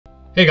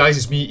Hey guys,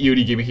 it's me,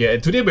 EODGamer here,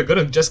 and today we're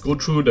gonna just go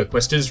through the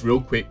questions real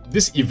quick.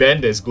 This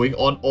event is going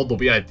on all the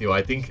way until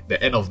I think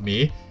the end of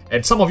May,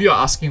 and some of you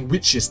are asking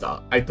which is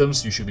the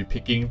items you should be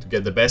picking to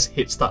get the best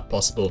head start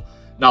possible.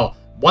 Now,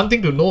 one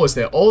thing to know is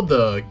that all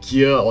the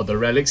gear or the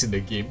relics in the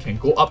game can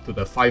go up to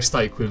the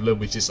 5-star equivalent,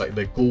 which is like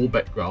the gold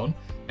background.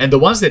 And the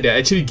ones that they're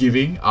actually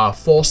giving are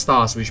 4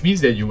 stars, which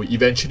means that you will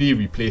eventually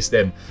replace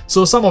them.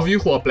 So some of you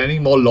who are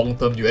planning more long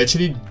term, you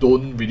actually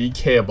don't really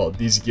care about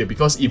this gear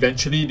because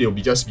eventually they'll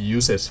just be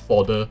used as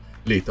fodder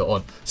later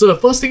on. So the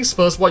first things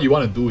first, what you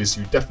want to do is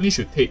you definitely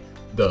should take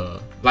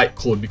the light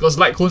cone, because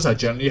light cones are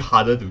generally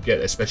harder to get,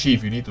 especially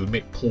if you need to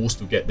make pulls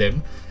to get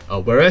them.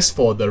 Whereas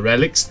for the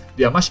relics,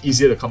 they are much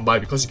easier to come by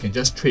because you can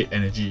just trade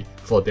energy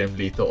for them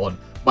later on.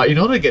 But in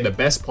order to get the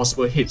best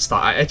possible head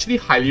start, I actually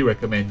highly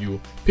recommend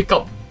you pick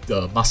up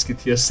the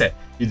Musketeer set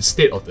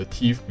instead of the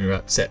Thief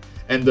Mirage set.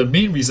 And the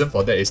main reason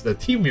for that is the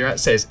Thief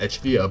Mirage set is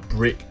actually a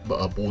break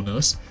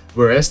bonus,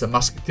 whereas the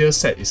Musketeer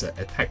set is an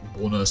attack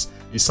bonus.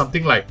 It's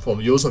something like, for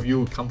those of you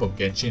who come from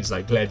Genshin, it's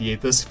like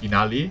Gladiator's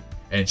Finale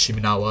and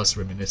Shiminawa's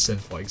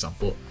Reminiscence, for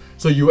example.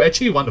 So you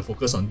actually want to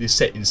focus on this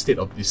set instead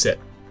of this set.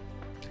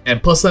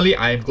 And personally,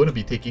 I am going to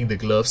be taking the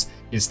gloves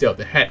instead of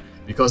the hat,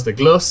 because the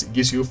gloves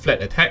gives you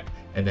flat attack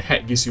and the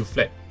hat gives you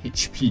flat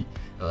HP.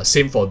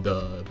 Same for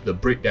the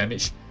break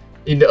damage.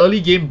 In the early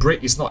game,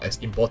 break is not as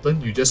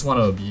important. You just want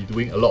to be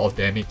doing a lot of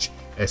damage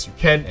as you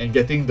can, and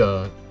getting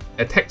the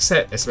attack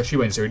set, especially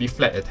when it's already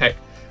flat attack,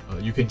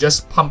 you can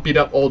just pump it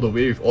up all the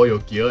way with all your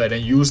gear and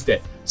then use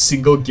that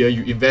single gear.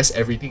 You invest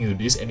everything into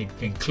this and it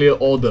can clear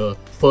all the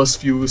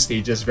first few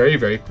stages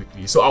very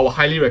quickly. So I will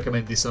highly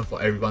recommend this one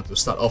for everyone to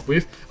start off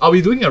with. I'll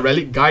be doing a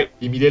relic guide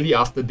immediately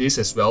after this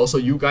as well, so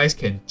you guys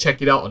can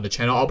check it out on the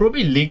channel. I'll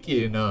probably link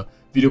it in a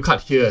video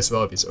card here as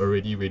well if it's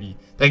already ready.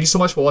 Thank you so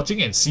much for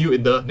watching and see you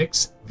in the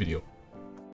next video.